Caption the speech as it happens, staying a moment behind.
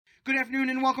Good afternoon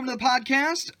and welcome to the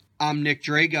podcast. I'm Nick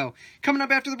Drago. Coming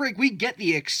up after the break, we get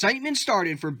the excitement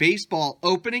started for baseball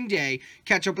opening day.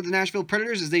 Catch up with the Nashville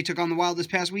Predators as they took on the Wild this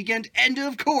past weekend. And,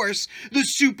 of course, the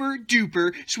super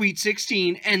duper Sweet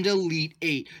 16 and Elite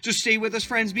 8. So stay with us,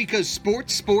 friends, because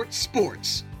sports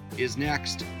is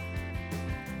next.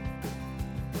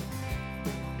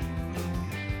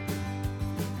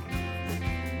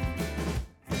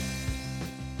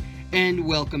 And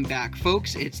welcome back,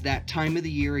 folks. It's that time of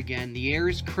the year again. The air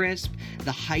is crisp,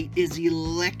 the height is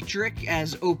electric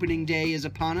as opening day is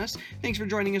upon us. Thanks for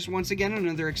joining us once again on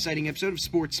another exciting episode of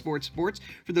Sports. For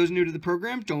those new to the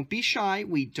program, don't be shy.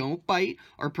 We don't bite.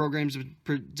 Our programs are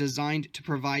designed to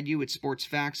provide you with sports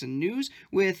facts and news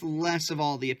with less of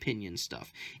all the opinion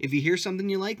stuff. If you hear something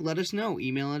you like, let us know.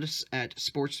 Email us at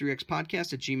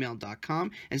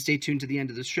sports3xpodcast@gmail.com and stay tuned to the end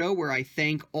of the show where I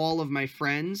thank all of my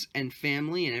friends and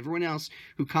family and everyone else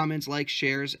who comments, likes,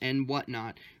 shares, and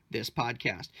whatnot this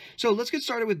podcast. So let's get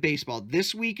started with baseball.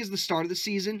 This week is the start of the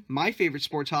season. My favorite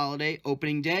sports holiday,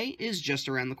 opening day, is just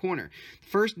around the corner. The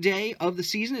first day of the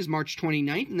season is March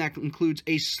 29th, and that includes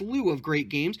a slew of great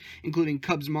games, including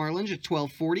Cubs-Marlins at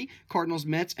 12:40,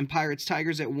 Cardinals-Mets, and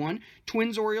Pirates-Tigers at 1,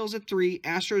 Twins-Orioles at 3,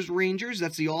 Astros-Rangers,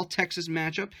 that's the all-Texas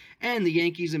matchup, and the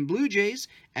Yankees and Blue Jays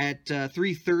at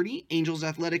 3:30,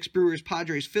 Angels-Athletics,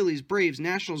 Brewers-Padres, Phillies, Braves,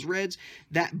 Nationals-Reds,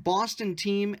 that Boston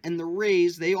team and the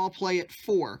Rays, they all play at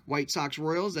 4. White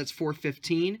Sox-Royals, that's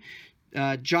 4:15.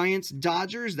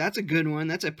 Giants-Dodgers, that's a good one.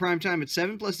 That's at prime time at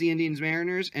 7, plus the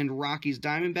Indians-Mariners and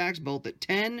Rockies-Diamondbacks, both at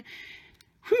 10.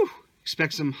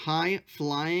 Expect some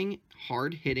high-flying,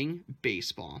 hard-hitting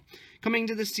baseball. Coming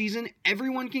into this season,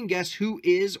 everyone can guess who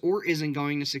is or isn't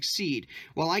going to succeed.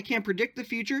 While I can't predict the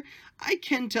future, I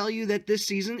can tell you that this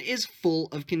season is full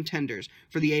of contenders.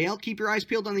 For the AL, keep your eyes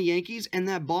peeled on the Yankees and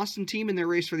that Boston team in their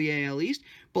race for the AL East.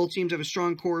 Both teams have a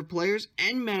strong core of players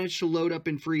and managed to load up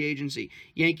in free agency.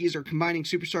 Yankees are combining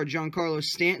superstar Giancarlo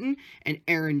Stanton and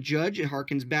Aaron Judge. It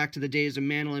harkens back to the days of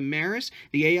Mantle and Maris.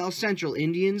 The AL Central,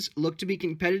 Indians look to be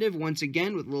competitive once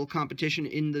again with little competition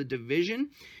in the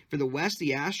division. For the West,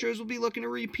 the Astros will be looking to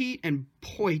repeat, and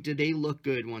boy, did they look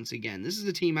good once again. This is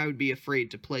a team I would be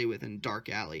afraid to play with in Dark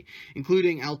Alley,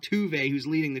 including Altuve, who's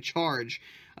leading the charge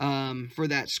for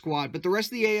that squad. But the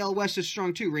rest of the AL West is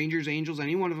strong too. Rangers, Angels,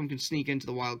 any one of them can sneak into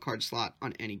the wild card slot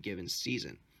on any given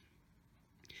season.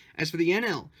 As for the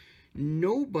NL,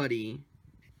 nobody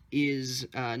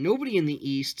in the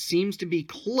East seems to be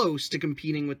close to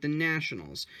competing with the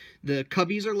Nationals. The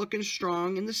Cubbies are looking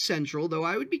strong in the Central, though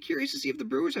I would be curious to see if the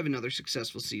Brewers have another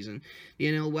successful season. The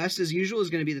NL West, as usual, is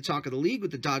going to be the talk of the league,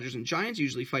 with the Dodgers and Giants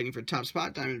usually fighting for the top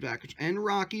spot. Diamondbacks and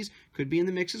Rockies could be in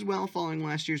the mix as well, following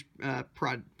last year's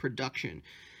production.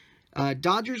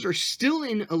 Dodgers are still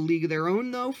in a league of their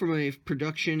own, though, from a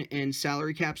production and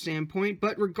salary cap standpoint,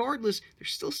 but regardless, they're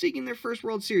still seeking their first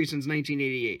World Series since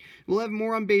 1988. We'll have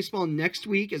more on baseball next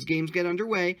week as games get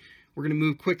underway. We're going to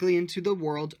move quickly into the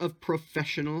world of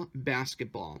professional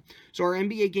basketball. So our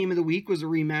NBA game of the week was a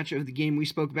rematch of the game we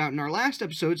spoke about in our last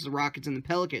episodes, the Rockets and the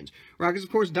Pelicans. Rockets, of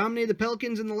course, dominated the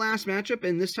Pelicans in the last matchup,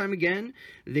 and this time again,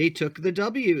 they took the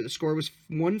W. The score was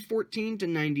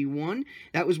 114-91.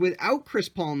 That was without Chris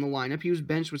Paul in the lineup. He was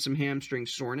benched with some hamstring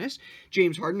soreness.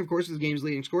 James Harden, of course, was the game's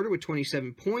leading scorer with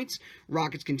 27 points.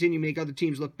 Rockets continue to make other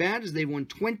teams look bad as they've won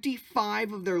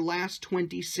 25 of their last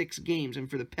 26 games.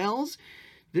 And for the Pels,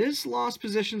 this loss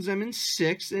positions them in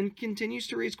 6th and continues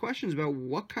to raise questions about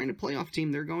what kind of playoff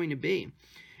team they're going to be.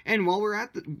 And while we're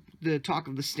at the talk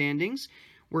of the standings,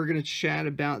 we're going to chat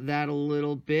about that a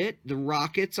little bit. The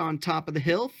Rockets on top of the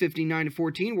hill,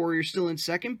 59-14. Warriors still in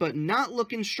second, but not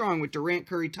looking strong with Durant,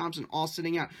 Curry, Thompson all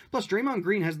sitting out. Plus, Draymond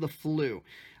Green has the flu.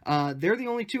 They're the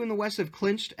only two in the West have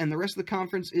clinched, and the rest of the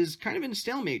conference is kind of in a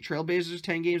stalemate. Trailblazers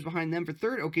 10 games behind them for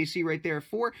third. OKC right there at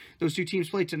 4. Those two teams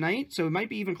play tonight, so it might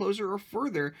be even closer or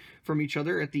further from each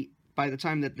other by the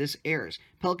time that this airs.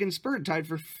 Pelicans Spurs tied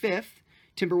for 5th.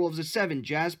 Timberwolves at 7.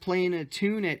 Jazz playing a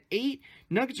tune at 8.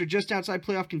 Nuggets are just outside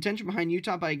playoff contention behind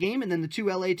Utah by a game, and then the two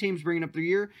LA teams bringing up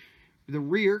the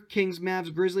rear, Kings,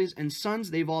 Mavs, Grizzlies, and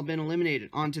Suns, they've all been eliminated.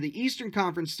 On to the Eastern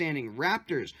Conference standing.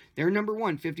 Raptors, they're number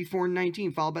 1,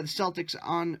 54-19, followed by the Celtics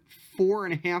on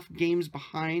 4.5 games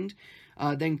behind.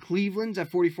 Then Cleveland's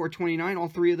at 44-29. All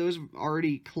three of those have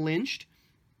already clinched.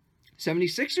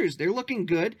 76ers, they're looking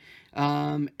good,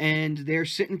 and they're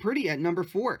sitting pretty at number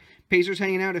 4. Pacers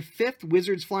hanging out at 5th,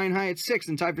 Wizards flying high at 6th,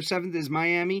 and tied for 7th is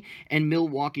Miami and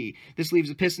Milwaukee. This leaves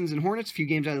the Pistons and Hornets a few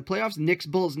games out of the playoffs. Knicks,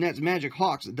 Bulls, Nets, Magic,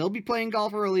 Hawks, they'll be playing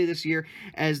golf early this year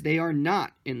as they are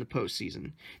not in the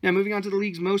postseason. Now moving on to the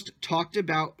league's most talked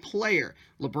about player,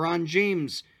 LeBron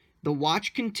James. The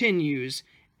watch continues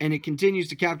and it continues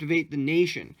to captivate the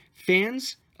nation.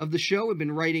 Fans of the show have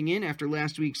been writing in after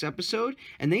last week's episode,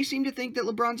 and they seem to think that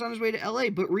LeBron's on his way to LA,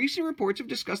 but recent reports have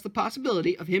discussed the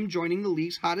possibility of him joining the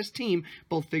league's hottest team,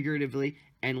 both figuratively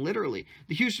and literally.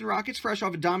 The Houston Rockets, fresh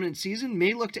off a dominant season,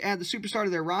 may look to add the superstar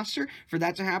to their roster. For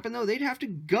that to happen, though, they'd have to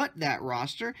gut that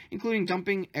roster, including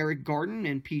dumping Eric Gordon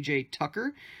and PJ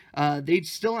Tucker. They'd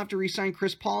still have to re-sign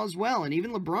Chris Paul as well, and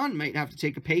even LeBron might have to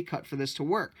take a pay cut for this to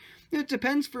work. It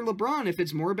depends for LeBron if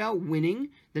it's more about winning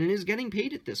than it is getting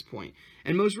paid at this point.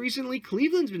 And most recently,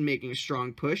 Cleveland's been making a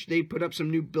strong push. They put up some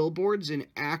new billboards in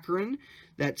Akron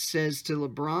that says to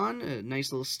LeBron, a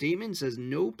nice little statement, says,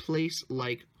 "No place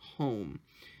like home."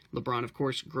 LeBron, of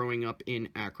course, growing up in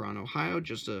Akron, Ohio,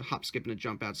 just a hop, skip, and a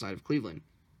jump outside of Cleveland.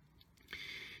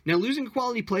 Now, losing a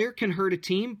quality player can hurt a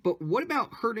team, but what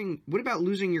about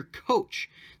losing your coach?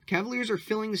 The Cavaliers are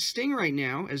feeling the sting right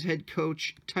now, as head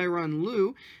coach Tyronn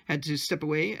Lue had to step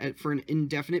away for an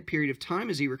indefinite period of time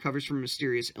as he recovers from a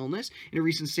mysterious illness. In a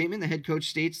recent statement, the head coach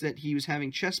states that he was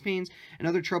having chest pains and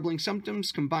other troubling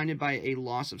symptoms combined by a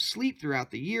loss of sleep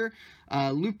throughout the year.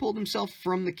 Lue pulled himself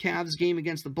from the Cavs game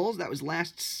against the Bulls. That was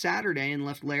last Saturday, and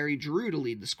left Larry Drew to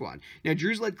lead the squad. Now,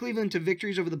 Drew's led Cleveland to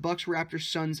victories over the Bucks, Raptors,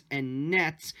 Suns, and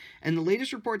Nets, and the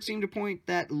latest reports seem to point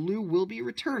that Lue will be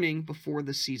returning before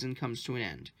the season comes to an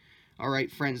end. All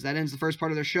right, friends, that ends the first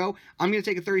part of their show. I'm going to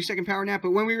take a 30-second power nap,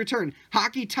 but when we return,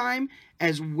 hockey time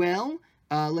as well.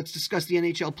 Let's discuss the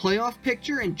NHL playoff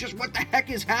picture and just what the heck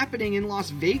is happening in Las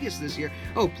Vegas this year.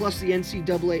 Oh, plus the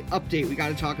NCAA update. We got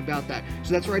to talk about that.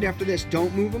 So that's right after this.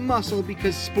 Don't move a muscle,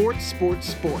 because sports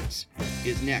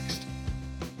is next.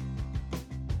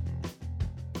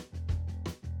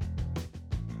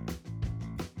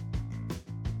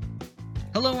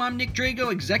 Hello, I'm Nick Drago,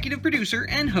 executive producer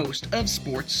and host of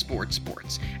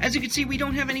Sports. As you can see, we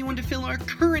don't have anyone to fill our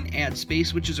current ad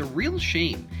space, which is a real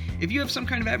shame. If you have some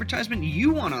kind of advertisement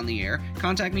you want on the air,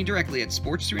 contact me directly at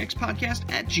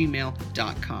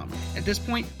sports3xpodcast@gmail.com. At this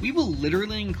point, we will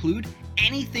literally include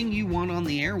anything you want on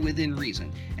the air within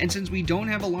reason. And since we don't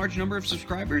have a large number of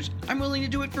subscribers, I'm willing to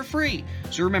do it for free.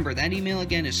 So remember, that email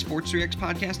again is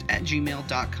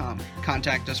sports3xpodcast@gmail.com.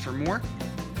 Contact us for more,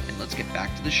 and let's get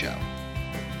back to the show.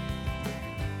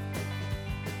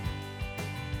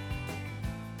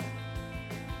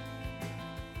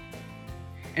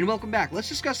 And welcome back. Let's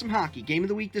discuss some hockey. Game of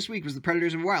the week this week was the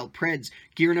Predators and Wild. Preds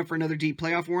gearing up for another deep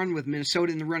playoff run with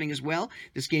Minnesota in the running as well.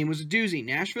 This game was a doozy.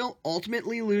 Nashville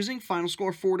ultimately losing, final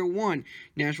score 4-1.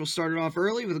 Nashville started off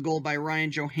early with a goal by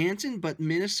Ryan Johansson, but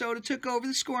Minnesota took over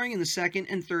the scoring in the second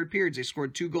and third periods. They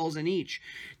scored 2 goals in each.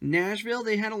 Nashville,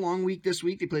 they had a long week this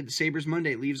week. They played the Sabres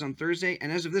Monday, leaves on Thursday, and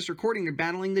as of this recording, they're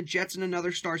battling the Jets in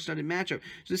another star-studded matchup.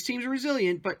 So this team's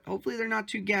resilient, but hopefully they're not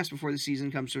too gassed before the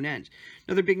season comes to an end.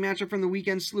 Another big matchup from the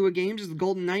weekend slew of games is the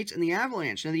Golden Knights and the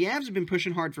Avalanche. Now, the Avs have been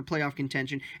pushing hard for playoff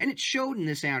contention, and it showed in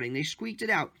this outing. They squeaked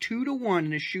it out 2-1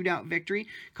 in a shootout victory.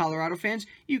 Colorado fans,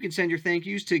 you can send your thank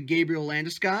yous to Gabriel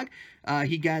Landeskog.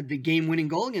 He got the game-winning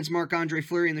goal against Marc-Andre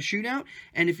Fleury in the shootout,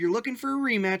 and if you're looking for a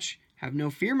rematch, have no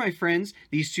fear, my friends.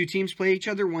 These two teams play each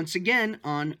other once again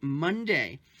on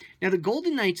Monday. Now, the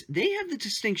Golden Knights, they have the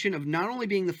distinction of not only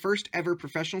being the first ever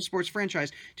professional sports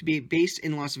franchise to be based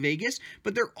in Las Vegas,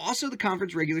 but they're also the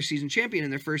conference regular season champion in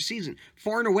their first season.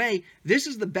 Far and away, this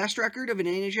is the best record of an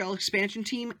NHL expansion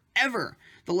team ever.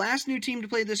 The last new team to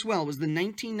play this well was the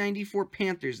 1994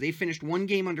 Panthers. They finished one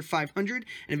game under 500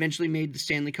 and eventually made the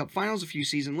Stanley Cup Finals a few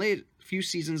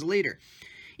seasons later.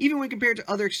 Even when compared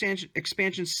to other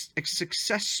expansion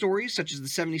success stories, such as the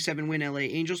 77-win LA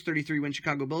Angels, 33-win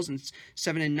Chicago Bulls, and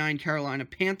 7-9 Carolina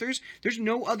Panthers, there's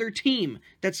no other team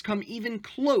that's come even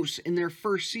close in their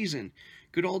first season.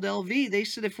 Good old LV, they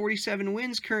sit at 47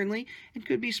 wins currently and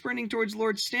could be sprinting towards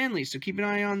Lord Stanley, so keep an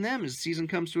eye on them as the season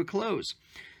comes to a close.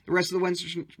 The rest of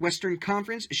the Western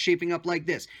Conference is shaping up like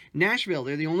this. Nashville,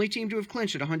 they're the only team to have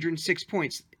clinched at 106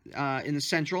 points in the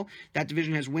Central. That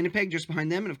division has Winnipeg just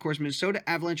behind them, and of course Minnesota.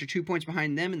 Avalanche are 2 points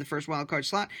behind them in the first wildcard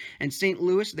slot, and St.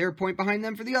 Louis, they're a point behind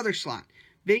them for the other slot.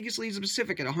 Vegas leads the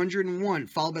Pacific at 101,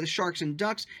 followed by the Sharks and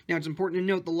Ducks. Now, it's important to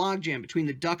note the logjam between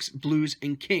the Ducks, Blues,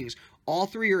 and Kings. All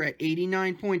three are at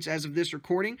 89 points as of this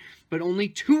recording, but only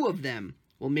 2 of them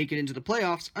will make it into the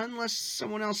playoffs unless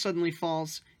someone else suddenly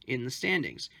falls in the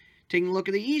standings. Taking a look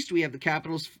at the East, we have the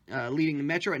Capitals leading the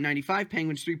Metro at 95,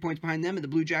 Penguins 3 points behind them, and the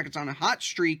Blue Jackets on a hot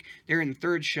streak. They're in the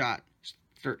third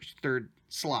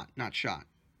slot.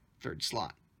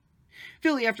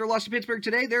 Philly, after a loss to Pittsburgh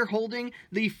today, they're holding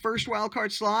the first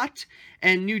wildcard slot,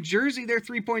 and New Jersey, they're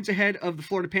 3 points ahead of the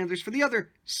Florida Panthers for the other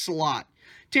slot.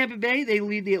 Tampa Bay, they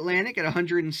lead the Atlantic at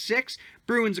 106.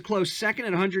 Bruins a close second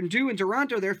at 102. And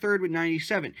Toronto, they're third with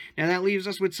 97. Now that leaves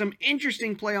us with some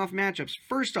interesting playoff matchups.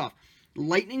 First off,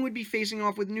 Lightning would be facing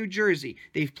off with New Jersey.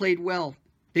 They've played well.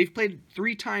 They've played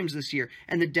 3 times this year.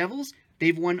 And the Devils,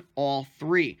 they've won all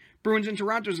 3. Bruins and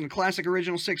Toronto's in a classic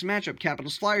Original Six matchup.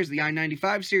 Capitals Flyers, the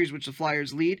I-95 series, which the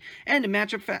Flyers lead, and a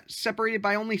matchup separated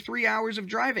by only 3 hours of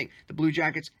driving. The Blue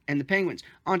Jackets and the Penguins.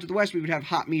 On to the West, we would have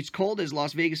hot meets cold as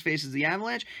Las Vegas faces the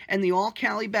Avalanche, and the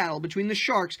all-Cali battle between the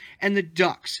Sharks and the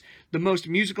Ducks. The most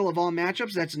musical of all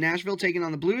matchups, that's Nashville taking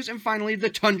on the Blues, and finally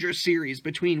the Tundra series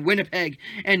between Winnipeg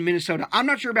and Minnesota. I'm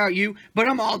not sure about you, but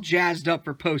I'm all jazzed up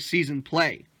for postseason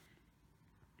play.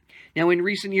 Now, in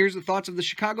recent years, the thoughts of the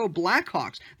Chicago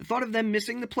Blackhawks, the thought of them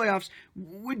missing the playoffs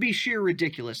would be sheer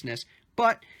ridiculousness.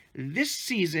 But this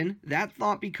season, that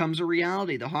thought becomes a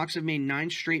reality. The Hawks have made 9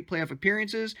 straight playoff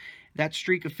appearances. That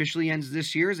streak officially ends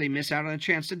this year as they miss out on a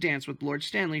chance to dance with Lord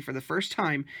Stanley for the first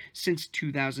time since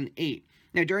 2008.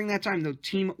 Now, during that time, the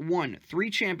team won 3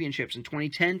 championships in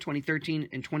 2010, 2013,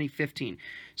 and 2015.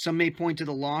 Some may point to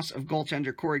the loss of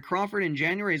goaltender Corey Crawford in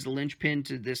January as the linchpin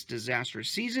to this disastrous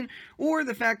season, or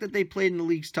the fact that they played in the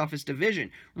league's toughest division.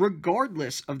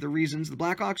 Regardless of the reasons, the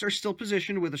Blackhawks are still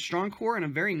positioned with a strong core and a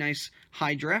very nice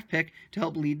high draft pick to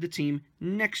help lead the team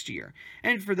next year.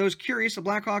 And for those curious, the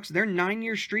Blackhawks, their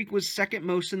 9-year streak was second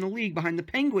most in the league behind the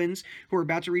Penguins, who are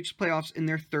about to reach the playoffs in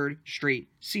their 3rd straight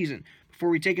season. Before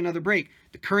we take another break,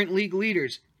 the current league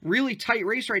leaders, really tight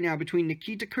race right now between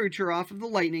Nikita Kucherov of the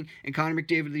Lightning and Connor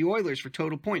McDavid of the Oilers for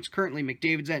total points. Currently,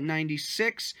 McDavid's at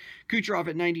 96, Kucherov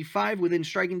at 95. Within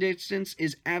striking distance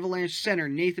is Avalanche center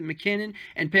Nathan MacKinnon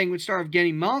and Penguin star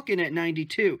Evgeny Malkin at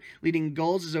 92. Leading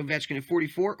goals is Ovechkin at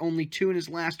 44. Only 2 in his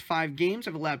last 5 games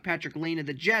have allowed Patrick Lane of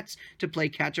the Jets to play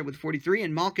catch-up with 43,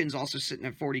 and Malkin's also sitting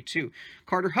at 42.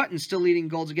 Carter Hutton still leading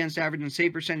goals against average and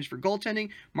save percentage for goaltending.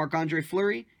 Marc-Andre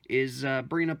Fleury is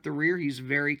bringing up the rear. He's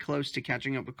very close to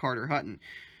catching up with Carter Hutton.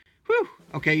 Whew.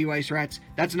 Okay, you Ice Rats,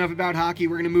 that's enough about hockey.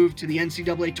 We're going to move to the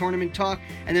NCAA tournament talk,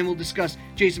 and then we'll discuss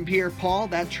Jason Pierre-Paul,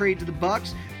 that trade to the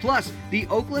Bucks, plus the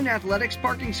Oakland Athletics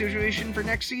parking situation for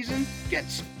next season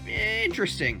gets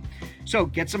interesting. So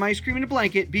get some ice cream and a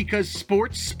blanket, because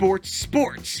sports, sports,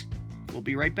 sports. We'll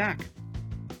be right back.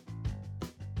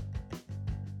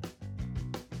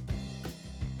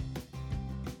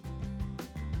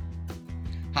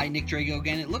 Hi, Nick Drago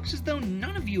again. It looks as though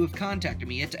none of you have contacted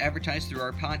me yet to advertise through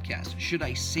our podcast. Should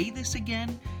I say this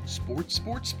again? Sports,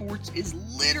 Sports, Sports is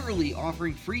literally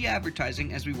offering free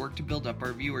advertising as we work to build up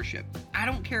our viewership. I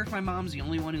don't care if my mom's the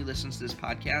only one who listens to this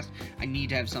podcast. I need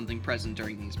to have something present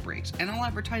during these breaks, and I'll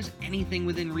advertise anything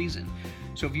within reason.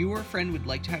 So if you or a friend would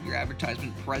like to have your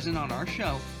advertisement present on our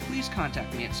show, please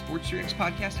contact me at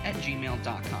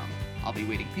sports3xpodcast@gmail.com. I'll be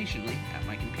waiting patiently at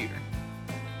my computer.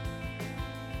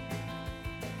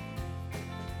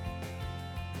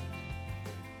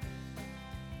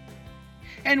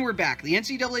 And we're back. The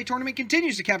NCAA tournament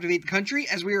continues to captivate the country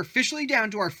as we are officially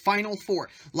down to our Final Four.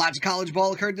 Lots of college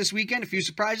ball occurred this weekend, a few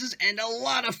surprises, and a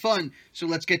lot of fun. So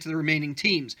let's get to the remaining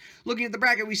teams. Looking at the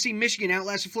bracket, we see Michigan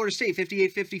outlasted Florida State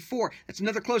 58-54. That's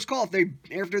another close call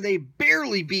after they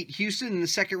barely beat Houston in the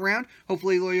second round.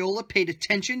 Hopefully Loyola paid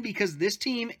attention because this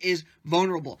team is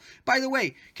vulnerable. By the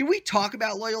way, can we talk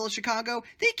about Loyola Chicago?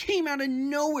 They came out of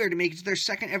nowhere to make it to their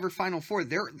second ever Final Four.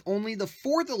 They're only the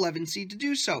 4th 11 seed to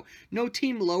do so. No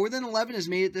team lower than 11 has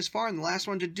made it this far, and the last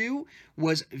one to do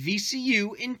was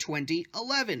VCU in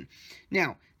 2011.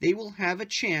 Now, they will have a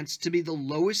chance to be the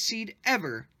lowest seed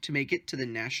ever to make it to the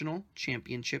national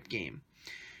championship game.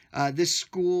 This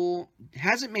school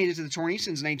hasn't made it to the tourney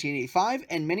since 1985,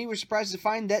 and many were surprised to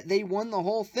find that they won the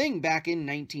whole thing back in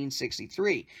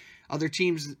 1963. Other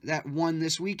teams that won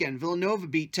this weekend: Villanova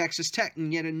beat Texas Tech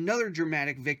in yet another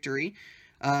dramatic victory.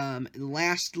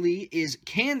 Lastly is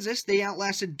Kansas. They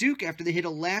outlasted Duke after they hit a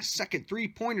last-second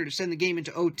three-pointer to send the game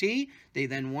into OT. They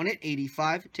then won it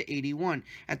 85-81.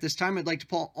 At this time, I'd like to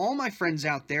poll all my friends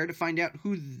out there to find out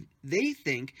who they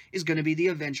think is going to be the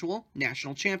eventual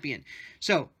national champion.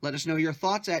 So, let us know your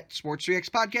thoughts at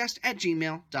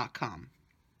sports3xpodcast@gmail.com.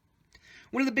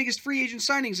 One of the biggest free agent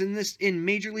signings in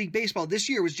Major League Baseball this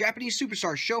year was Japanese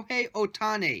superstar Shohei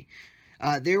Ohtani.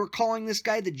 They were calling this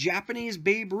guy the Japanese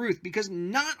Babe Ruth because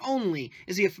not only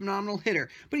is he a phenomenal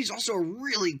hitter, but he's also a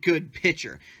really good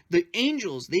pitcher. The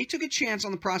Angels, they took a chance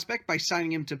on the prospect by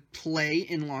signing him to play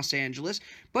in Los Angeles,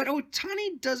 but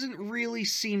Ohtani doesn't really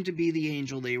seem to be the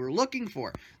Angel they were looking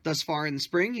for. Thus far in the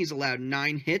spring, he's allowed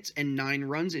 9 hits and 9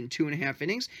 runs in 2.5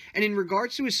 innings, and in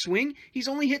regards to his swing, he's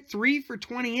only hit 3 for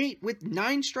 28 with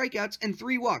 9 strikeouts and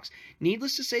 3 walks.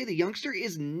 Needless to say, the youngster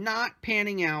is not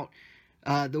panning out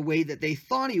the way that they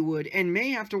thought he would, and may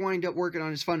have to wind up working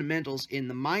on his fundamentals in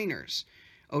the minors.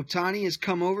 Ohtani has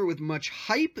come over with much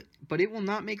hype, but it will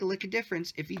not make a lick of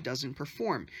difference if he doesn't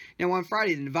perform. Now, on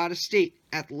Friday, the Nevada State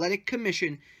Athletic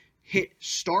Commission hit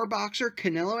star boxer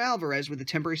Canelo Alvarez with a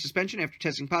temporary suspension after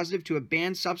testing positive to a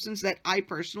banned substance that I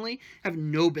personally have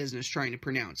no business trying to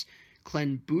pronounce.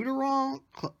 Clenbuterol?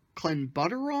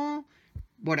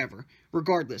 Whatever.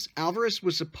 Regardless, Alvarez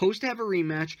was supposed to have a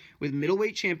rematch with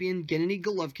middleweight champion Gennady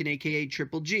Golovkin, a.k.a.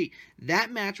 Triple G.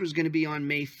 That match was going to be on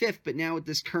May 5th, but now with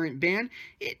this current ban,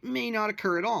 it may not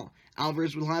occur at all.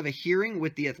 Alvarez will have a hearing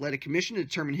with the Athletic Commission to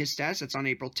determine his status. That's on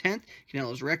April 10th.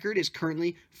 Canelo's record is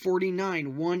currently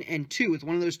 49-1-2, with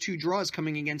one of those two draws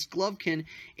coming against Golovkin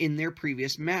in their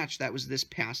previous match. That was this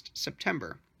past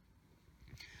September.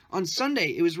 On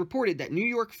Sunday, it was reported that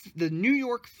the New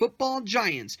York Football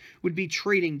Giants would be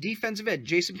trading defensive end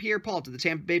Jason Pierre-Paul to the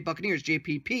Tampa Bay Buccaneers.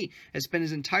 JPP has spent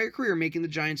his entire career making the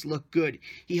Giants look good.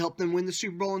 He helped them win the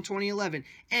Super Bowl in 2011,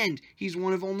 and he's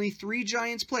one of only 3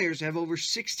 Giants players to have over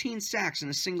 16 sacks in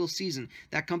a single season.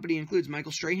 That company includes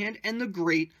Michael Strahan and the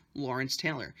great Lawrence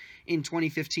Taylor. In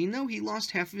 2015, though, he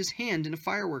lost half of his hand in a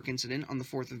firework incident on the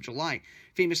 4th of July.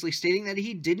 Famously stating that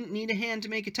he didn't need a hand to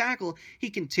make a tackle, he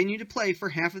continued to play for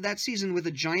half of that season with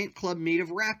a giant club made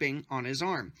of wrapping on his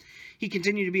arm. He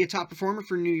continued to be a top performer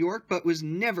for New York, but was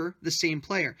never the same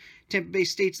player. Tampa Bay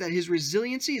states that his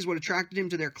resiliency is what attracted him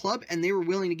to their club, and they were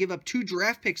willing to give up 2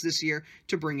 draft picks this year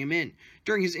to bring him in.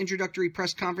 During his introductory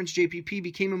press conference, JPP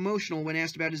became emotional when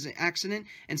asked about his accident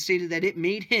and stated that it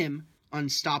made him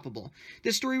unstoppable.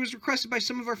 This story was requested by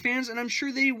some of our fans, and I'm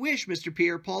sure they wish Mr.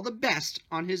 Pierre-Paul the best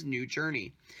on his new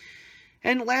journey.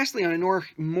 And lastly, on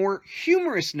a more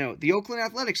humorous note, the Oakland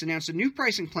Athletics announced a new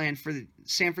pricing plan for the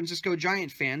San Francisco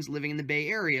Giant fans living in the Bay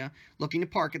Area looking to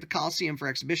park at the Coliseum for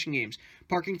exhibition games.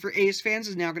 Parking for A's fans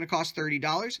is now going to cost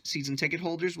 $30. Season ticket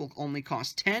holders will only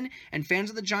cost $10. And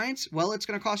fans of the Giants, well, it's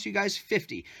going to cost you guys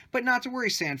 $50. But not to worry,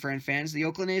 San Fran fans. The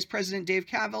Oakland A's president Dave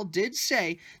Kaval did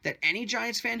say that any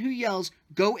Giants fan who yells,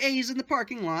 "Go A's" in the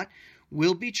parking lot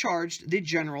will be charged the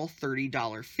general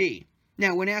 $30 fee.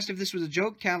 Now, when asked if this was a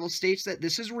joke, Kaval states that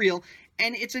this is real,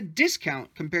 and it's a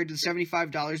discount compared to the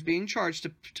 $75 being charged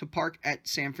to park at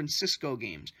San Francisco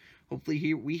games.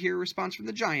 Hopefully we hear a response from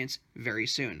the Giants very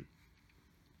soon.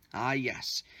 Ah,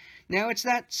 yes. Now it's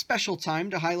that special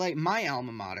time to highlight my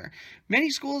alma mater.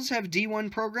 Many schools have D1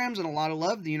 programs and a lot of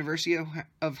love. The University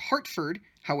of Hartford,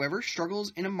 however,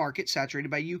 struggles in a market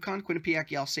saturated by UConn, Quinnipiac,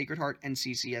 Yale, Sacred Heart, and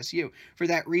CCSU. For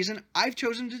that reason, I've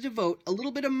chosen to devote a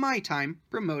little bit of my time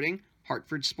promoting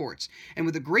Hartford sports. And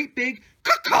with a great big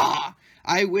caw-caw,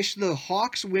 I wish the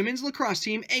Hawks women's lacrosse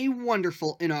team a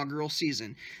wonderful inaugural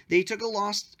season. They took a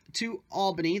loss to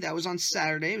Albany. That was on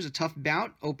Saturday. It was a tough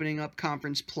bout, opening up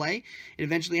conference play. It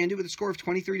eventually ended with a score of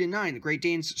 23-9. The Great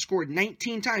Danes scored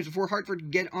 19 times before Hartford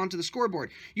could get onto the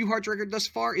scoreboard. UHart's record thus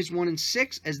far is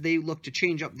 1-6 as they look to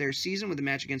change up their season with a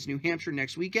match against New Hampshire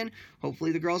next weekend.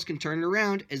 Hopefully the girls can turn it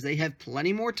around as they have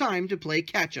plenty more time to play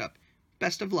catch-up.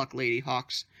 Best of luck, Lady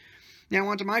Hawks. Now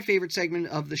on to my favorite segment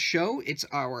of the show. It's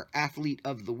our Athlete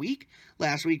of the Week.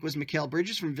 Last week was Mikal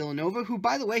Bridges from Villanova, who,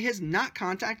 by the way, has not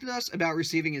contacted us about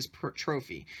receiving his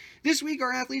trophy. This week,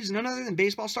 our athlete is none other than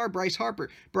baseball star Bryce Harper.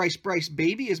 Bryce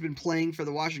Baby has been playing for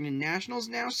the Washington Nationals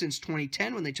now since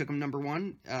 2010 when they took him number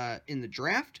 1 in the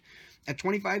draft. At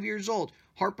 25 years old,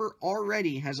 Harper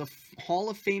already has a Hall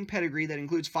of Fame pedigree that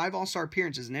includes 5 All-Star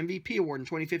appearances, an MVP award in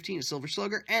 2015, a Silver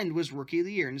Slugger, and was Rookie of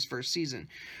the Year in his first season.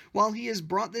 While he has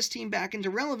brought this team back into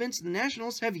relevance, the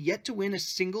Nationals have yet to win a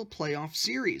single playoff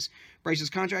series. Bryce's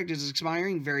contract is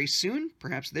expiring very soon.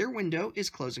 Perhaps their window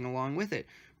is closing along with it.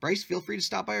 Bryce, feel free to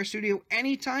stop by our studio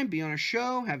anytime, be on our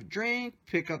show, have a drink,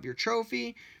 pick up your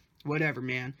trophy. Whatever,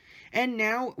 man. And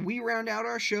now we round out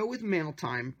our show with Mail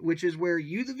Time, which is where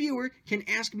you, the viewer, can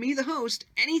ask me, the host,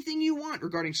 anything you want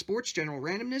regarding sports, general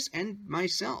randomness, and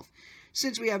myself.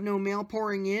 Since we have no mail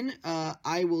pouring in,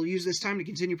 I will use this time to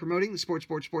continue promoting the Sports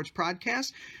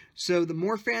podcast. So the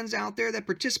more fans out there that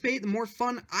participate, the more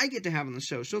fun I get to have on the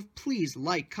show. So please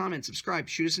like, comment, subscribe,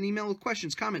 shoot us an email with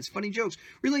questions, comments, funny jokes,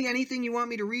 really anything you want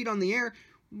me to read on the air,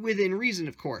 within reason,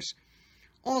 of course.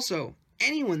 Also,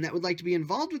 anyone that would like to be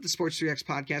involved with the Sports 3X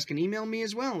podcast can email me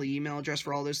as well. The email address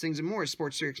for all those things and more is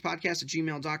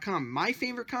sports3xpodcast@gmail.com. My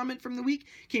favorite comment from the week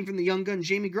came from the young gun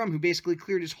Jamie Grum, who basically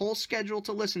cleared his whole schedule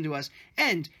to listen to us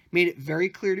and made it very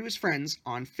clear to his friends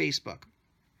on Facebook.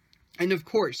 And of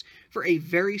course, for a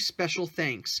very special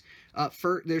thanks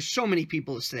There's so many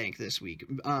people to thank this week.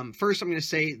 First, I'm going to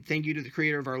say thank you to the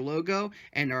creator of our logo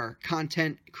and our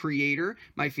content creator,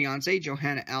 my fiance,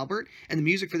 Johanna Albert. And the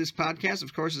music for this podcast,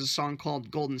 of course, is a song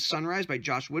called Golden Sunrise by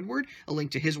Josh Woodward. A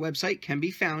link to his website can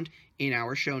be found in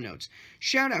our show notes.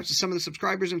 Shout outs to some of the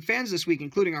subscribers and fans this week,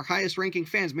 including our highest ranking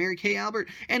fans, Mary Kay Albert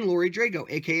and Lori Drago,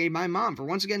 aka my mom, for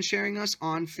once again sharing us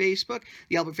on Facebook.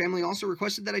 The Albert family also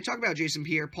requested that I talk about Jason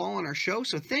Pierre-Paul on our show,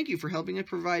 so thank you for helping us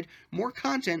provide more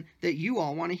content that you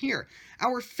all want to hear.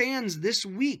 Our fans this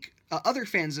week, other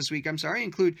fans this week,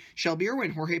 include Shelby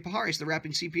Irwin, Jorge Pajares, the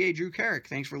rapping CPA, Drew Carrick.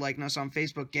 Thanks for liking us on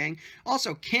Facebook, gang.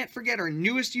 Also, can't forget our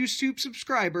newest YouTube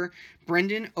subscriber,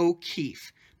 Brendan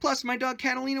O'Keefe. Plus, my dog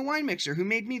Catalina Winemixer, who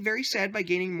made me very sad by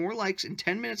gaining more likes in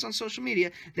 10 minutes on social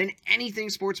media than anything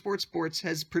Sports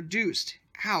has produced.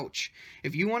 Ouch.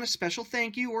 If you want a special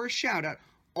thank you or a shout out,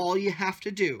 all you have to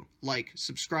do, like,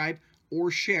 subscribe, or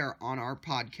share on our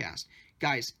podcast.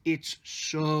 Guys, it's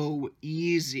so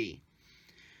easy.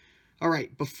 All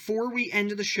right, before we end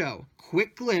the show,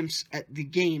 quick glimpse at the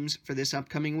games for this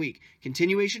upcoming week.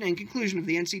 Continuation and conclusion of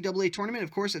the NCAA tournament. Of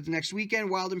course, that's next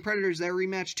weekend. Wild and Predators, their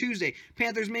rematch Tuesday.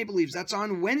 Panthers, Maple Leafs, that's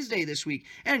on Wednesday this week.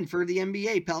 And for the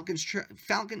NBA, Pelicans,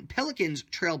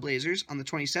 Trailblazers on the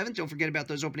 27th. Don't forget about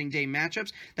those opening day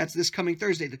matchups. That's this coming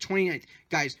Thursday, the 29th.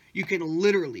 Guys, you can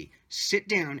literally sit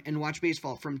down and watch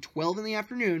baseball from 12 in the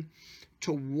afternoon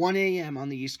to 1 a.m. on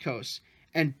the East Coast.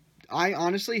 And I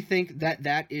honestly think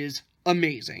that is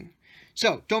amazing.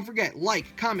 So, don't forget,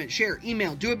 like, comment, share,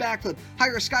 email, do a backflip,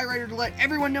 hire a skywriter to let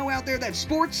everyone know out there that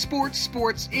sports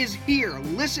is here.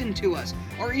 Listen to us.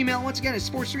 Our email, once again, is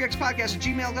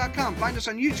sports3xpodcast@gmail.com. Find us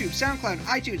on YouTube, SoundCloud,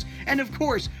 iTunes, and, of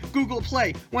course, Google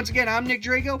Play. Once again, I'm Nick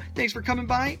Drago. Thanks for coming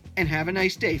by, and have a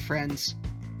nice day, friends.